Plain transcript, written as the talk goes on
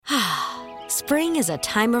Spring is a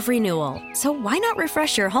time of renewal, so why not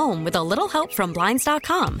refresh your home with a little help from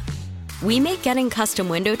Blinds.com? We make getting custom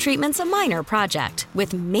window treatments a minor project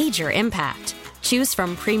with major impact. Choose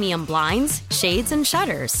from premium blinds, shades, and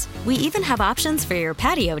shutters. We even have options for your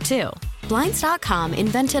patio, too. Blinds.com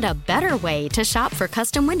invented a better way to shop for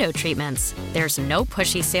custom window treatments. There's no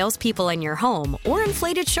pushy salespeople in your home or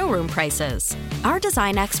inflated showroom prices. Our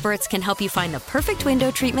design experts can help you find the perfect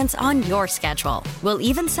window treatments on your schedule. We'll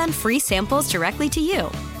even send free samples directly to you.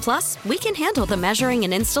 Plus, we can handle the measuring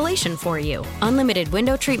and installation for you. Unlimited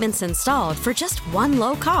window treatments installed for just one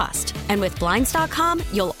low cost. And with Blinds.com,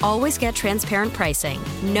 you'll always get transparent pricing.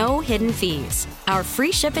 No hidden fees. Our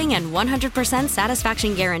free shipping and 100%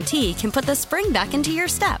 satisfaction guarantee can put the spring back into your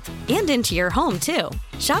step and into your home, too.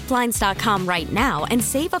 Shop Blinds.com right now and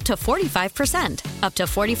save up to 45%. Up to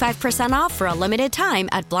 45% off for a limited time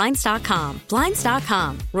at Blinds.com.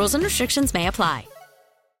 Blinds.com. Rules and restrictions may apply.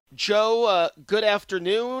 Joe, good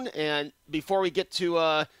afternoon. And before we get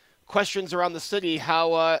to questions around the city,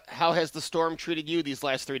 how has the storm treated you these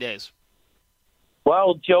last 3 days?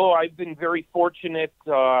 Well, Joe, I've been very fortunate.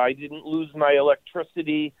 I didn't lose my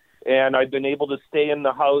electricity, and I've been able to stay in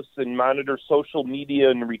the house and monitor social media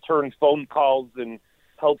and return phone calls and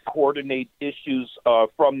help coordinate issues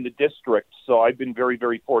from the district. So I've been very,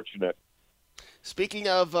 very fortunate. Speaking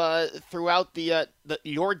of throughout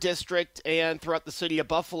your district and throughout the city of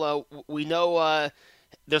Buffalo, we know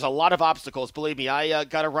there's a lot of obstacles. Believe me, I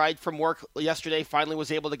got a ride from work yesterday, finally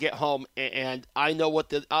was able to get home, and I know what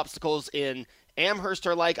the obstacles in Amherst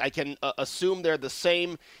are like. I can assume they're the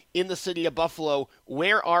same in the city of Buffalo.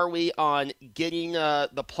 Where are we on getting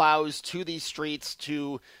the plows to these streets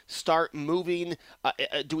to start moving?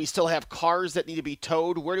 Do we still have cars that need to be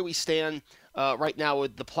towed? Where do we stand right now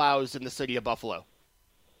with the plows in the city of Buffalo?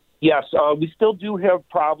 Yes, we still do have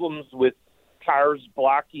problems with cars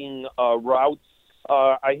blocking routes.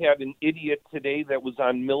 I had an idiot today that was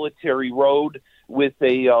on Military Road with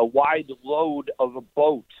a wide load of a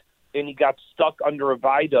boat, and he got stuck under a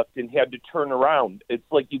viaduct and had to turn around. It's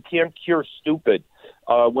like you can't cure stupid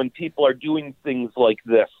when people are doing things like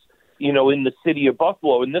this, in the city of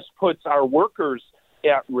Buffalo. And this puts our workers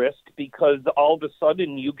at risk because all of a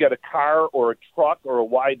sudden you get a car or a truck or a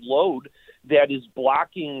wide load that is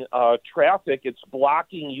blocking traffic. It's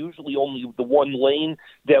blocking usually only the one lane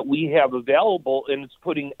that we have available, and it's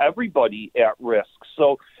putting everybody at risk.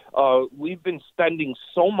 So we've been spending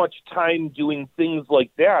so much time doing things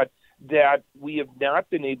like that we have not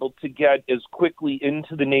been able to get as quickly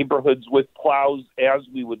into the neighborhoods with plows as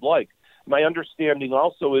we would like. My understanding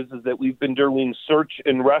also is that we've been doing search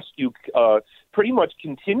and rescue pretty much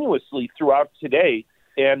continuously throughout today,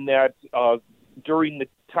 and that during the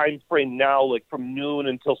time frame now, like from noon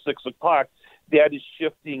until 6 o'clock, that is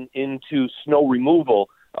shifting into snow removal,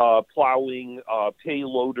 plowing,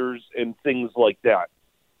 payloaders, and things like that.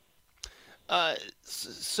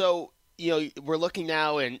 So, we're looking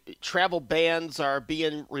now, and travel bans are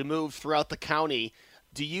being removed throughout the county.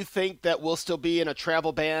 Do you think that we'll still be in a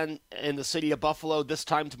travel ban in the city of Buffalo this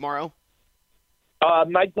time tomorrow?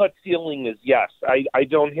 My gut feeling is yes. I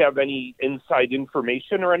don't have any inside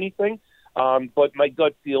information or anything, but my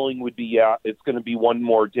gut feeling would be, yeah, it's going to be one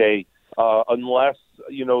more day, unless,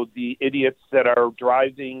 the idiots that are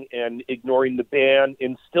driving and ignoring the ban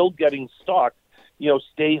and still getting stuck,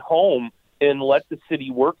 stay home and let the city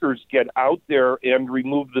workers get out there and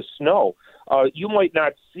remove the snow. You might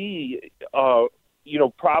not see,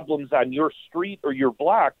 problems on your street or your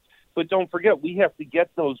block, but don't forget, we have to get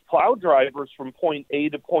those plow drivers from point A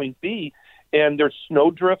to point B, and there's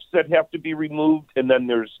snow drifts that have to be removed, and then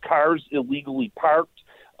there's cars illegally parked,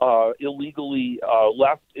 illegally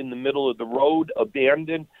left in the middle of the road,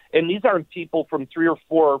 abandoned. And these aren't people from 3 or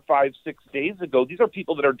 4 or 5, 6 days ago. These are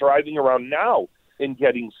people that are driving around now and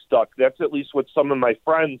getting stuck. That's at least what some of my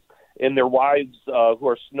friends and their wives who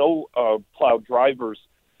are snow plow drivers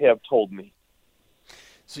have told me.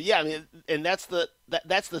 So yeah, and that's the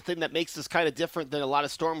thing that makes this kind of different than a lot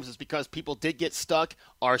of storms, is because people did get stuck,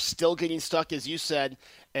 are still getting stuck, as you said,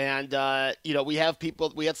 and we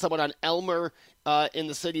had someone on Elmer in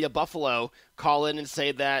the city of Buffalo call in and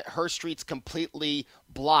say that her street's completely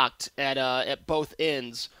blocked at both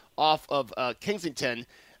ends off of Kensington.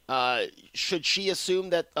 Should she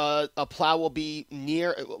assume that a plow will be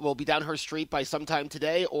down her street by sometime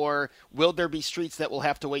today, or will there be streets that will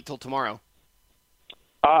have to wait till tomorrow?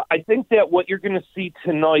 I think that what you're going to see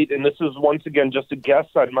tonight, and this is once again just a guess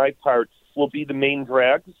on my part, will be the main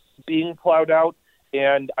drags being plowed out.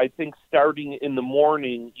 And I think starting in the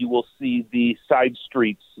morning, you will see the side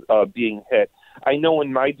streets being hit. I know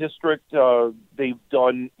in my district, they've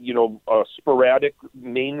done, sporadic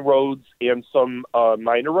main roads and some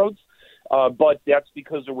minor roads. But that's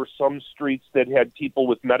because there were some streets that had people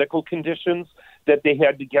with medical conditions that they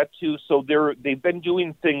had to get to. So they've been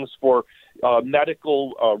doing things for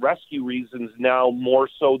medical rescue reasons now more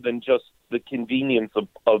so than just the convenience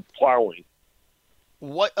of plowing.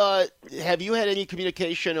 What have you had any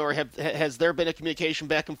communication, or has there been a communication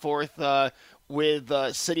back and forth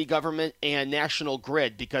with city government and National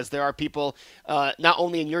Grid? Because there are people not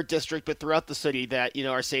only in your district but throughout the city that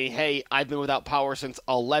are saying, "Hey, I've been without power since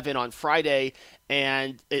 11 on Friday,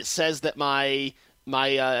 and it says that my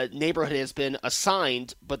neighborhood has been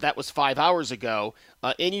assigned, but that was 5 hours ago."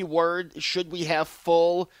 Any word? Should we have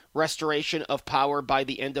full restoration of power by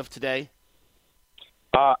the end of today?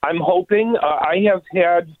 I'm hoping. I have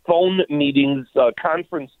had phone meetings,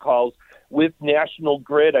 conference calls with National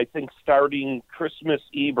Grid, I think starting Christmas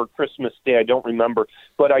Eve or Christmas Day. I don't remember.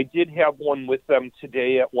 But I did have one with them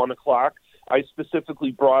today at 1 o'clock. I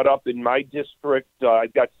specifically brought up in my district,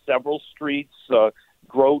 I've got several streets,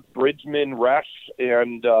 Grote, Bridgman, Resch,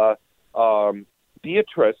 and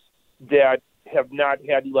Beatrice, that have not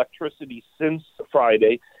had electricity since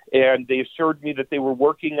Friday. And they assured me that they were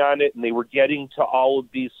working on it and they were getting to all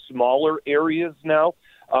of these smaller areas now.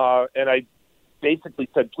 And I basically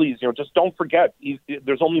said, please, just don't forget,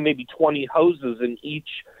 there's only maybe 20 hoses in each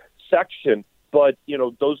section, but,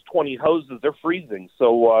 those 20 hoses, they're freezing.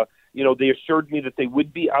 So, they assured me that they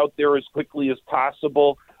would be out there as quickly as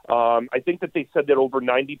possible. I think that they said that over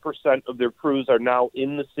 90% of their crews are now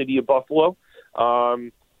in the city of Buffalo.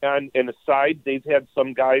 And aside, they've had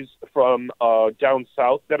some guys from down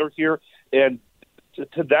south that are here, and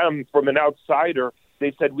to them, from an outsider,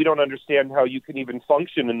 they said, "We don't understand how you can even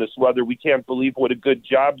function in this weather. We can't believe what a good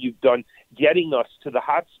job you've done getting us to the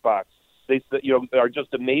hot spots." They said, are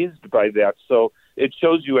just amazed by that. So it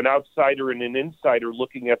shows you an outsider and an insider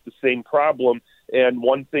looking at the same problem, and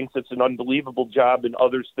one thinks it's an unbelievable job, and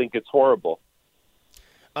others think it's horrible.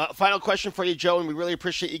 Final question for you, Joe, and we really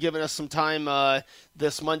appreciate you giving us some time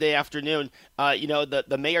this Monday afternoon.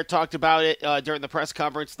 The mayor talked about it during the press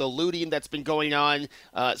conference, the looting that's been going on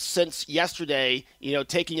since yesterday,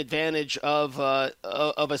 taking advantage of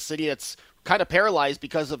a city that's kind of paralyzed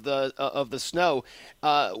because of the snow.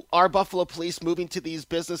 Are Buffalo Police moving to these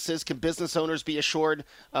businesses? Can business owners be assured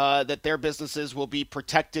that their businesses will be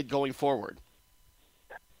protected going forward?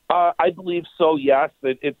 I believe so, yes.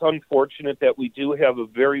 It's unfortunate that we do have a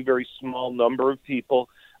very, very small number of people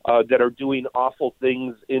that are doing awful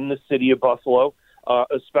things in the city of Buffalo,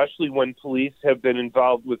 especially when police have been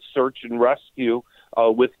involved with search and rescue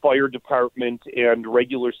with fire department and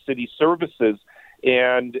regular city services.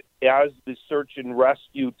 And as the search and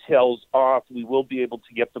rescue tails off, we will be able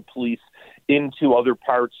to get the police into other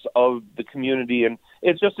parts of the community. And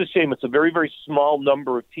it's just a shame. It's a very, very small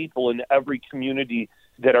number of people in every community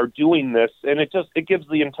that are doing this, and it gives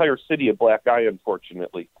the entire city a black eye,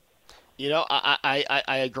 unfortunately.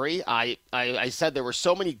 I agree. I said there were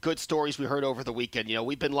so many good stories we heard over the weekend.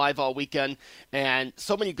 We've been live all weekend, and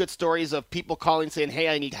so many good stories of people calling saying, "Hey,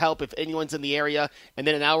 I need help if anyone's in the area." And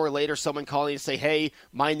then an hour later, someone calling and say, "Hey,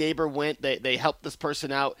 my neighbor went. They helped this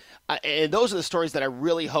person out." And those are the stories that I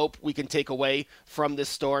really hope we can take away from this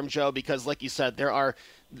storm, Joe, because like you said,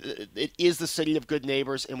 it is the city of good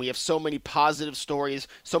neighbors, and we have so many positive stories,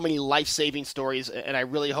 so many life-saving stories, and I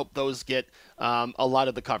really hope those get a lot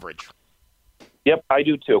of the coverage. Yep, I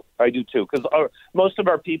do too. Because most of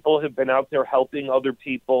our people have been out there helping other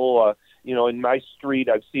people. In my street,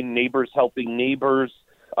 I've seen neighbors helping neighbors.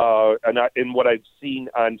 And what I've seen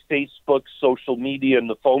on Facebook, social media, and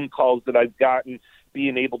the phone calls that I've gotten,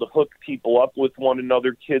 being able to hook people up with one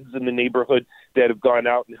another, kids in the neighborhood that have gone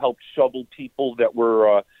out and helped shovel people that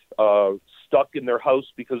were stuck in their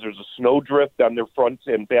house because there's a snowdrift on their front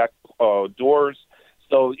and back doors.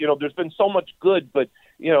 So, there's been so much good, but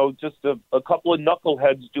just a couple of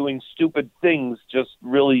knuckleheads doing stupid things just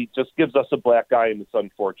gives us a black eye, and it's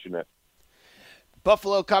unfortunate.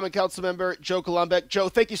 Buffalo Common Council member Joe Golombek. Joe,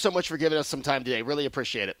 thank you so much for giving us some time today. Really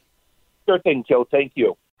appreciate it. Sure thing, Joe. Thank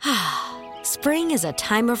you. Spring is a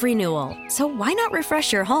time of renewal, so why not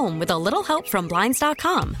refresh your home with a little help from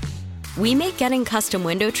Blinds.com? We make getting custom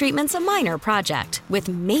window treatments a minor project with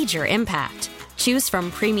major impact. Choose from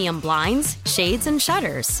premium blinds, shades, and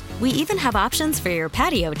shutters. We even have options for your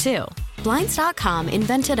patio, too. Blinds.com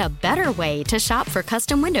invented a better way to shop for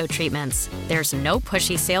custom window treatments. There's no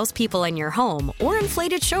pushy salespeople in your home or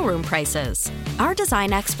inflated showroom prices. Our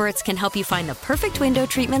design experts can help you find the perfect window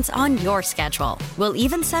treatments on your schedule. We'll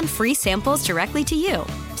even send free samples directly to you.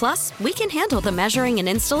 Plus, we can handle the measuring and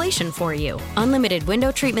installation for you. Unlimited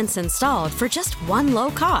window treatments installed for just one low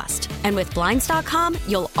cost. And with Blinds.com,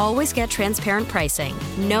 you'll always get transparent pricing.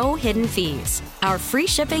 No hidden fees. Our free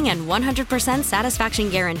shipping and 100% satisfaction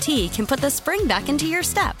guarantee can put the spring back into your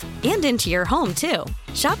step and into your home, too.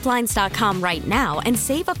 Shop Blinds.com right now and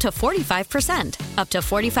save up to 45%. Up to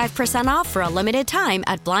 45% off for a limited time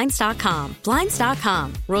at Blinds.com.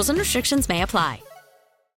 Blinds.com. Rules and restrictions may apply.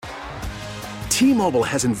 T-Mobile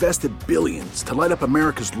has invested billions to light up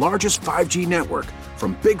America's largest 5G network,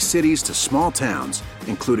 from big cities to small towns,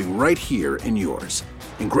 including right here in yours.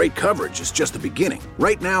 And great coverage is just the beginning.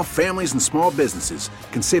 Right now, families and small businesses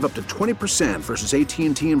can save up to 20% versus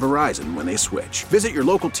AT&T and Verizon when they switch. Visit your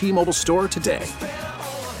local T-Mobile store today.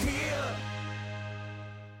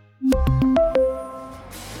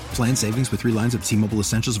 Plan savings with 3 lines of T-Mobile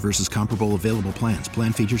Essentials versus comparable available plans.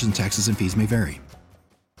 Plan features and taxes and fees may vary.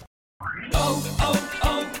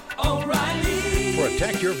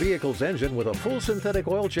 Protect your vehicle's engine with a full synthetic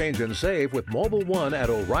oil change and save with Mobil 1 at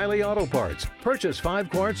O'Reilly Auto Parts. Purchase 5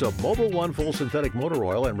 quarts of Mobil 1 full synthetic motor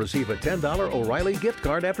oil and receive a $10 O'Reilly gift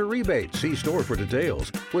card after rebate. See store for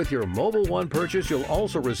details. With your Mobil 1 purchase, you'll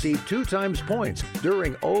also receive 2 times points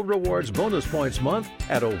during O Rewards Bonus Points Month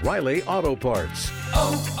at O'Reilly Auto Parts.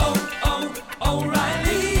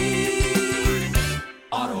 O'Reilly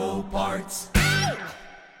Auto Parts.